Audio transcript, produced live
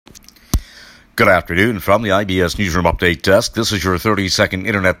Good afternoon from the IBS Newsroom Update Desk. This is your 30-second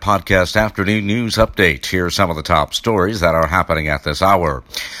Internet Podcast Afternoon News Update. Here are some of the top stories that are happening at this hour.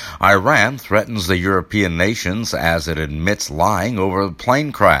 Iran threatens the European nations as it admits lying over a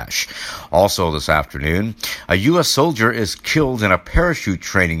plane crash. Also this afternoon, a U.S. soldier is killed in a parachute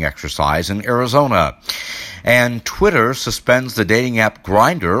training exercise in Arizona. And Twitter suspends the dating app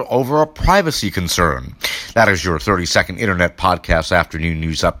Grindr over a privacy concern. That is your 30-second Internet Podcast Afternoon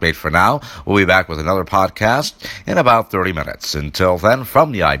News Update for now. We'll be back with another podcast in about 30 minutes. Until then,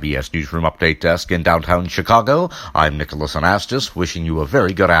 from the IBS Newsroom Update Desk in downtown Chicago, I'm Nicholas Anastas, wishing you a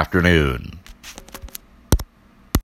very good afternoon.